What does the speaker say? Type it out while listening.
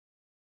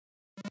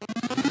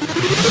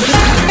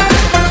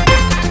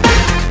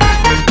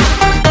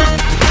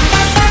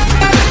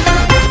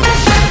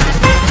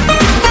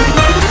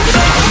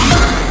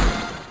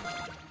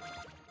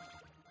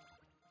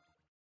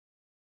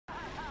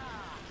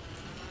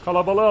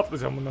Kalabalığa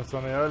atlayacağım bundan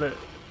sonra ya. Öyle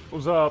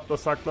uzağa atla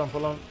saklan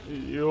falan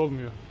iyi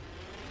olmuyor.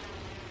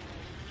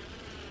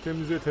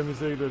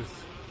 Temizliğe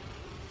gideriz.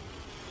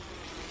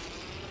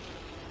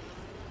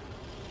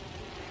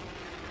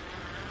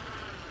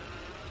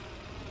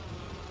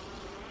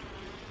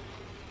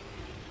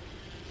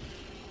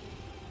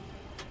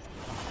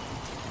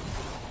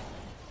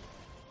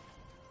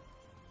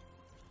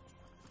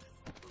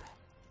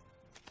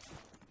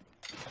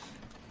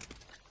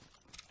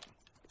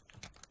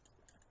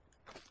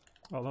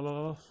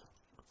 Al.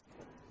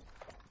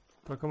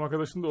 Takım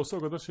arkadaşın da olsa o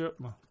kadar şey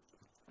yapma.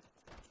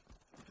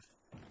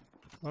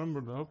 Var mı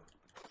burada hop?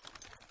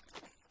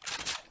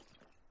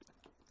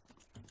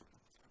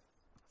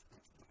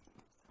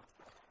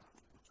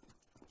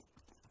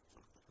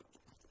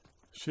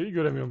 Şeyi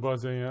göremiyorum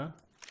bazen ya.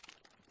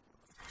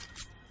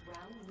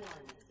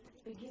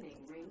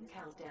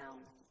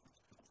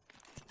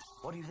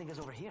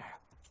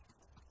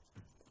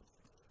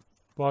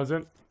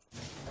 Bazen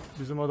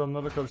bizim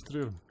adamlarla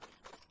karıştırıyorum.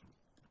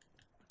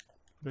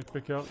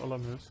 Backpack'i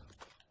alamıyoruz.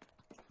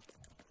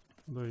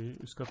 Bu da iyi.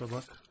 Üst kata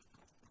bak.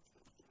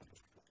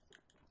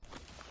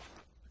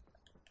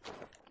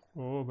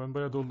 Oo ben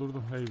bayağı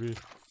doldurdum. Hey be.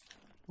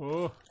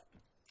 Oh.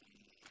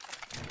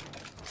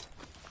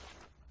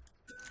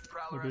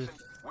 Bu değil.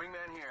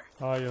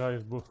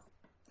 Hayır bu.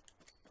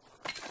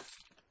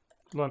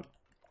 Ulan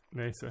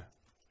neyse.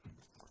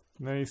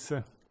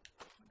 Neyse.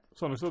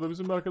 Sonuçta o da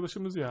bizim bir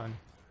arkadaşımız yani.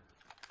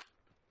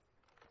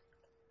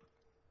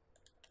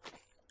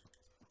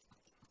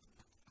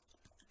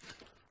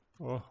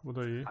 Oh bu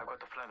da iyi.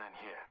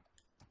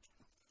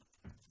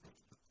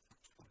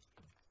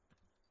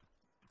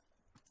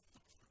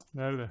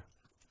 Nerede?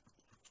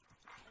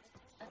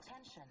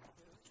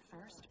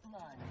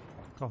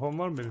 Kafam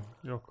var mı benim?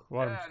 Yok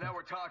varmış.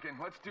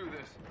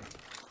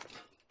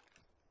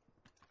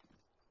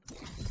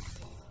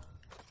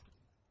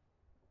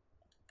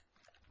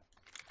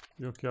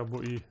 Yok ya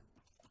bu iyi.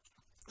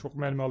 Çok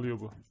mermi alıyor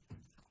bu.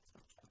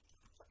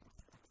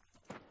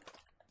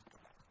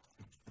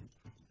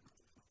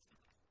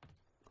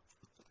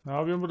 Ne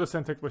yapıyorsun burada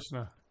sen tek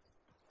başına?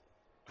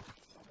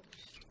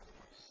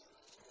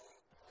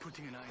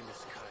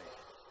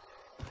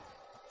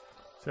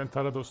 Sen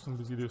tara dostum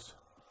biz gidiyoruz.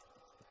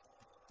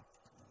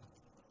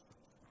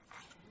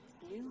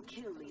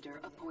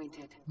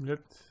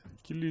 Millet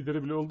kill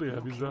lideri bile oldu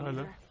ya biz de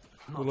hala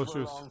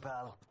dolaşıyoruz.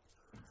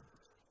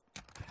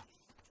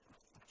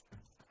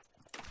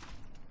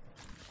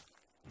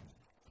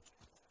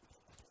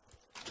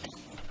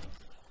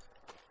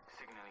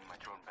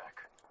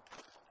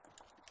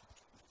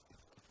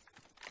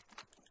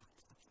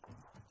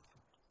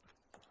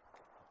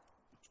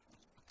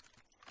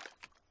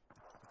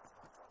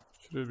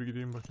 Şuraya bir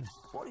gideyim bakayım.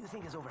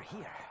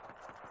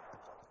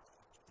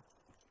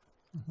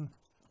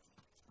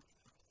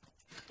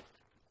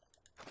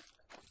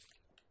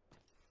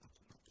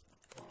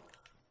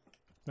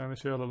 Yani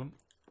şey alalım.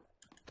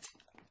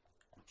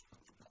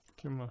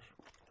 Kim var?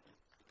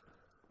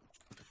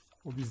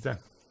 O bizden.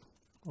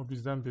 O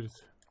bizden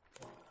birisi.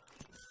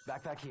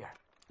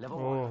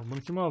 Oo,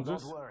 bunu kime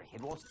alacağız?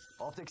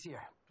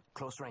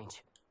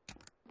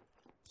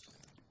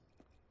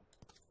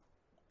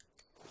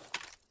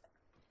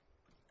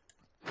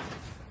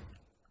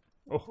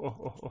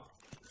 Oh.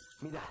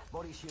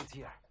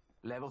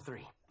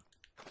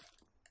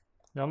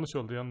 Yanlış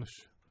oldu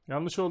yanlış.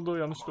 Yanlış da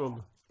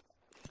oldu.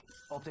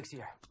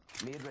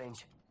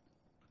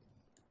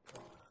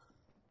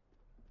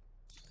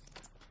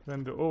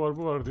 Ben de o var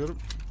bu var diyorum.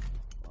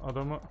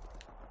 Adama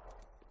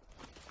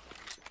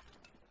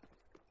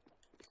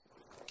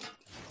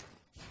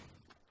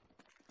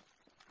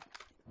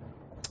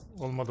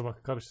olmadı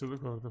bak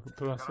karıştırdık orada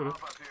transferi.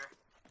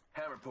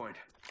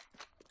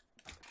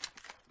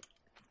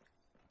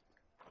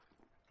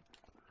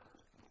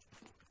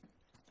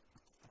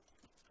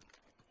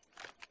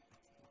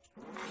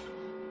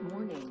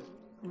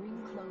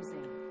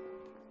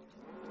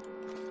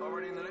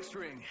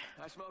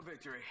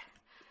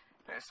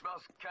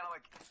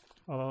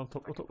 Al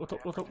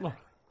topla.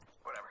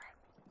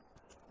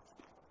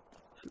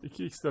 Şu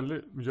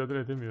 2x'lerle mücadele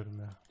edemiyorum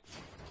ya.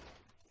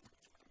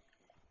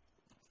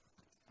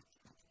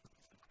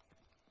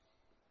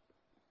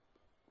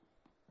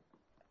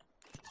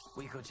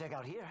 We could check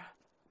out here.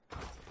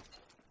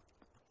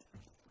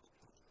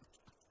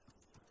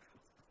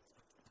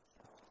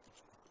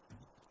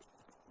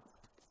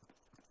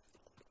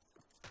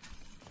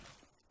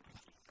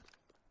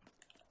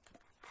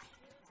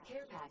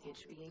 Care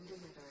package being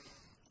delivered.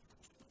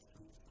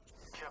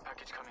 Care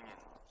package coming in.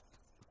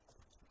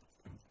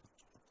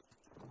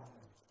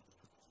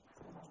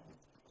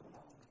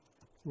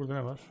 Burada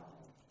ne var?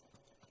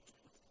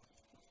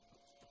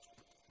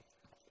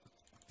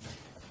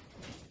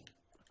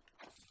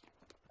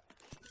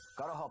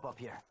 Gotta hop up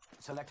here.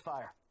 Select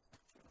fire.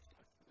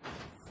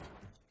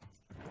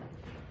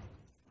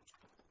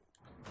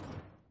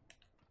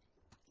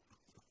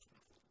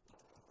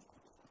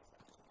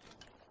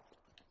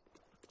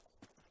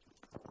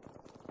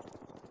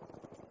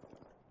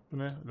 Bu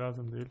ne?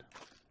 Lazım değil.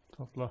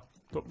 Topla.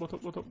 Topla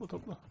topla topla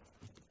topla.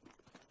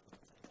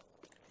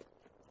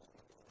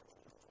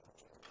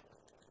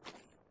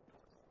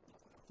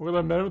 O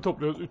kadar mermi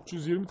topluyoruz.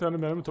 320 tane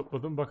mermi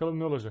topladım. Bakalım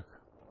ne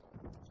olacak.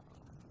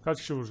 Kaç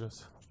kişi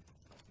vuracağız?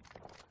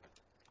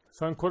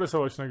 Sen Kore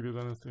Savaşı'na gidiyordun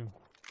anlatayım.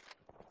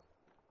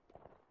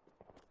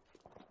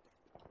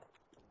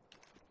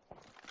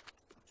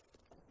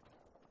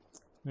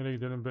 Nereye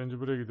gidelim? Bence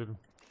buraya gidelim.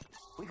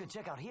 We could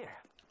check out here.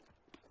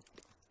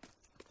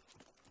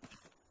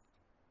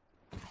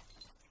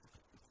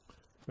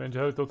 Bence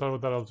harita o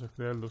tarafa daralacak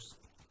değerli dostum.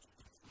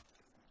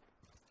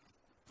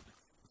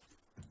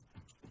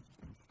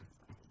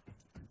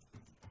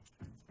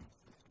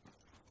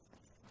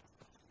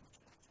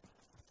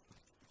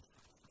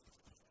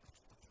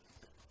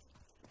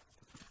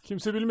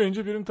 Kimse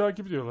bilmeyince birini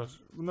takip ediyorlar.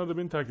 Bunlar da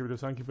beni takip ediyor.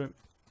 Sanki ben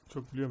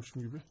çok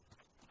biliyormuşum gibi.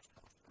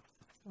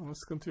 Ama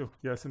sıkıntı yok.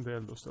 Gelsin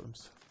değerli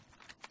dostlarımız.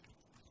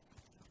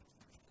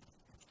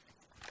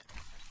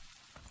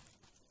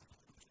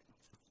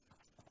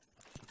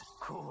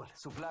 Cool.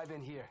 Supply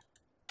bin here.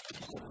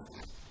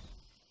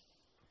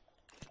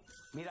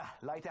 Mira,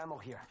 light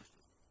ammo here.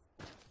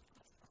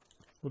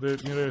 Bu da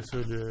hep nereye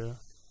söylüyor ya.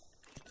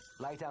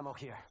 Light ammo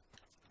here.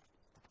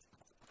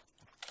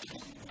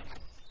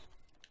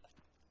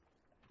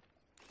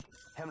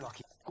 Hemlock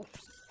here.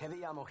 Oops.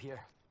 Heavy ammo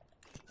here.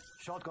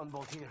 Shotgun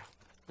bolt here.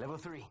 Level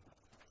 3.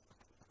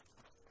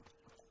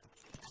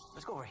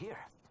 Let's go over here.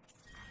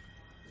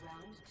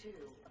 Round 2.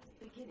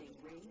 Beginning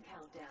ring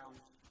countdown.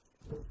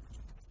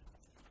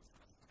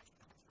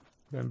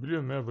 Ben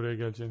biliyorum ya buraya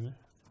geleceğini.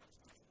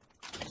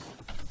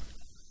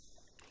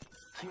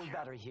 Fuel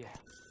battery here.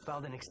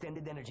 Found an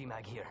extended energy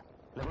mag here.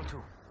 Level 2.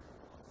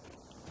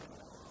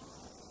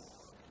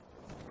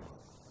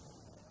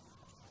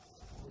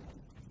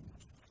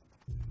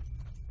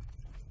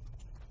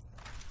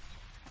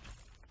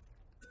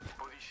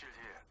 Body shield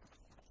here.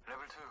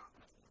 Level 2.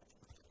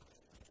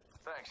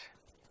 Thanks.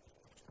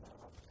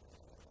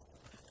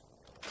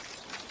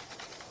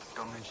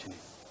 Don't mention it.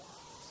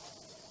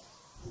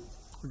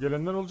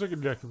 Gelenler olacak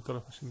illa ki bu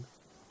tarafa şimdi.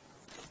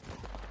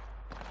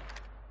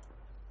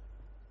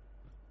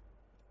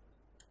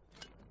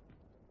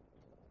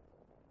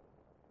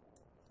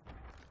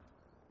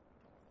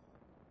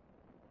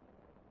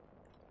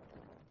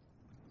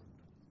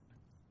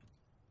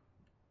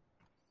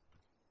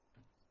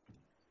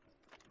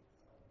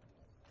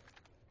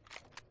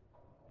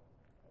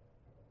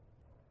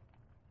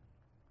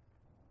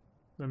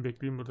 Ben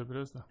bekleyeyim burada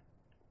biraz da.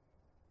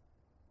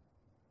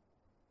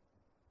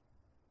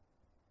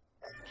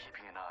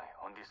 Keeping an eye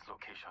on this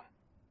location.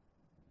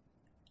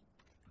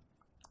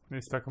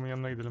 Neyse takımın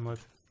yanına gidelim hadi.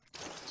 I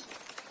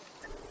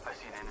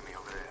see an enemy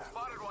over there.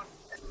 Spotted one.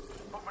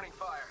 Opening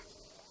fire.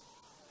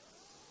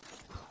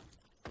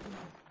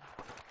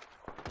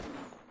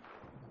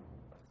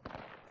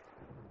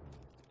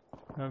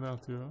 Nereden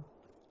atıyor?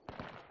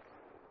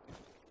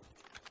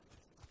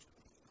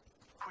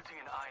 Putting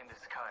an eye in the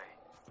sky.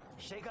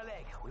 Shake a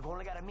leg. We've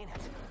only got a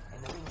minute.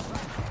 And the ring's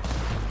right there.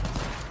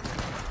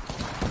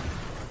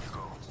 Let's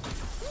go.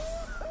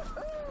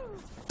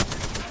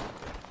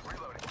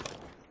 Reloading.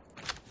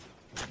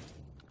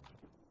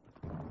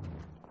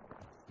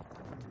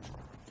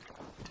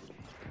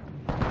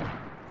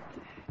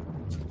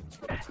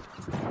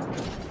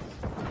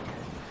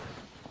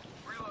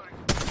 Reloading.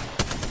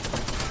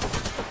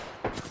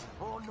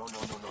 Oh, no,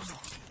 no, no, no, no.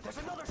 There's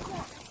another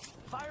squad.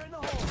 Fire in the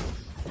hole.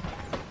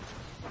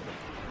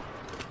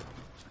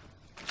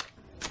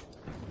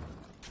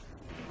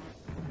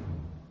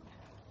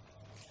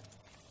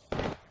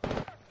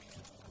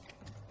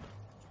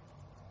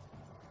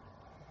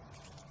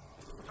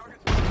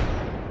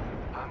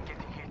 I'm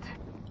getting hit.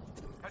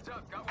 Heads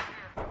up, got one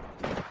here.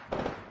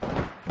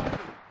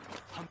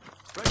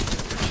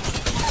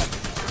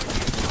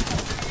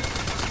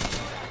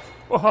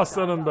 Oh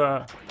aslanım be.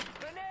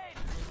 Grenade!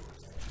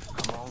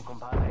 Come on,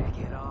 compadre.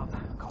 Get up.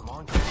 Come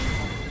on.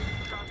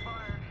 Shots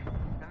fired,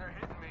 and they're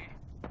hitting me.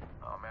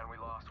 Oh man, we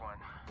lost one.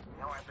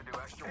 Now I have to do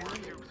extra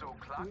work too, so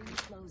clock. Ring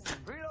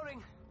closing.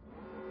 Reloading.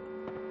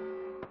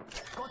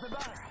 Got the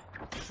banner.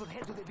 You should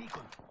head to the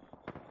beacon.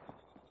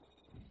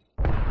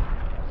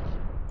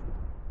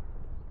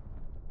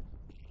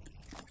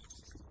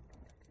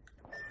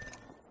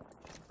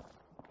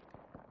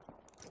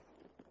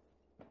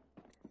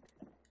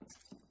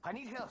 I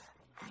need help.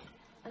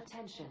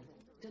 Attention.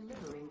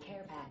 Delivering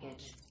care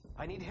package.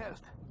 I need help.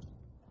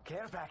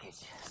 Care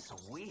package.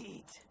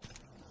 Sweet.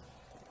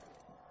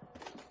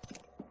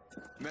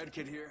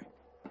 Medkit here.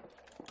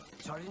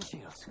 Sergeant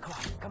Shields. Come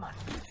on, come on.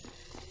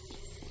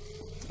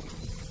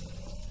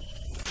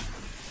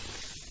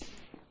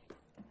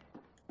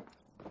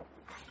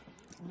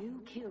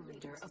 New kill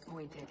leader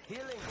appointed.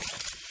 Healing.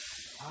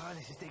 Ah,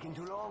 this is taking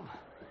too long.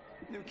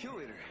 New kill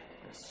leader.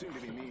 Soon to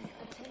be me.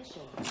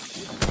 Attention.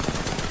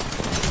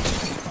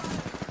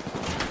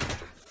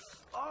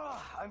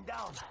 Oh, I'm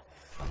down.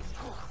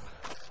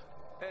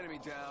 Enemy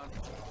down.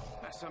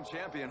 That's some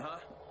champion, huh?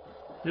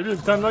 Geliyor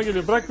bir tane daha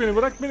geliyor.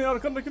 Bırak beni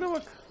arkandakine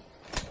bak.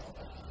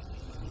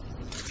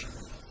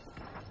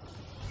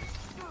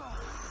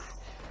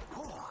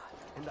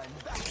 And I'm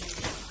back.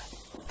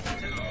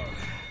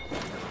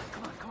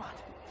 Come on, come on.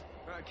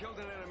 I killed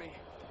an enemy.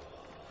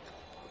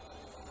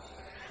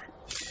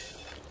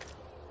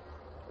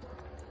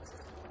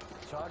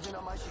 Charging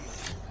on my shield.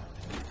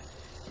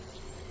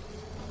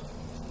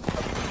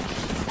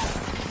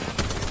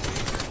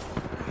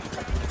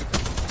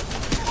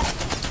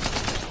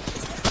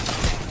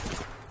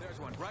 There's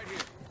one right here.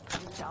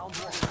 Down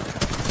one.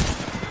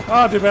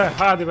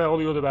 Hadi be,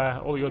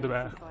 oluyordu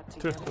be.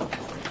 Tüh.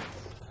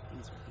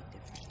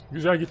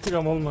 Güzel gittik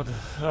ama olmadı.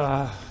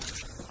 Ah.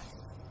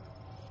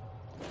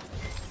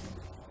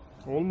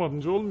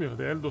 Olmadınca olmuyor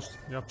değerli dostum.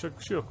 Yapacak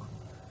bir şey yok.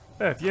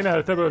 Evet, yeni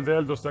harita böyle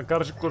değerli dostlar.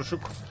 Karışık kuruşuk.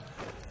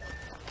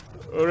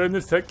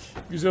 Öğrenirsek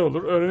güzel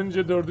olur.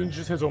 Öğrenince 4.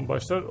 sezon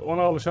başlar.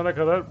 Ona alışana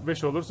kadar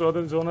 5 olur.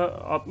 Sonra ona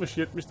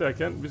 60-70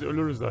 derken biz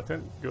ölürüz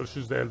zaten.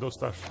 Görüşürüz değerli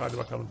dostlar. Hadi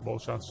bakalım, bol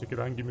şans.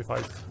 Çekildi, give me five.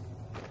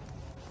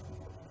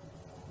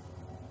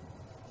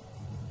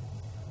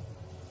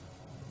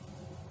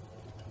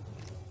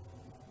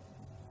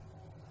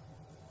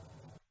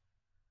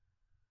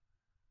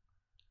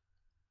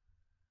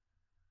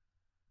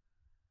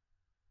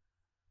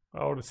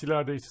 Orada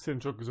silah değiştirseydin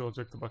çok güzel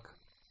olacaktı bak.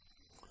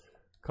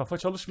 Kafa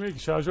çalışmıyor ki.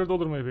 Şarjör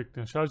doldurmayı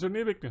bekliyorsun. Şarjör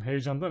niye bekliyorsun?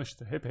 Heyecandan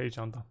işte. Hep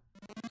heyecandan.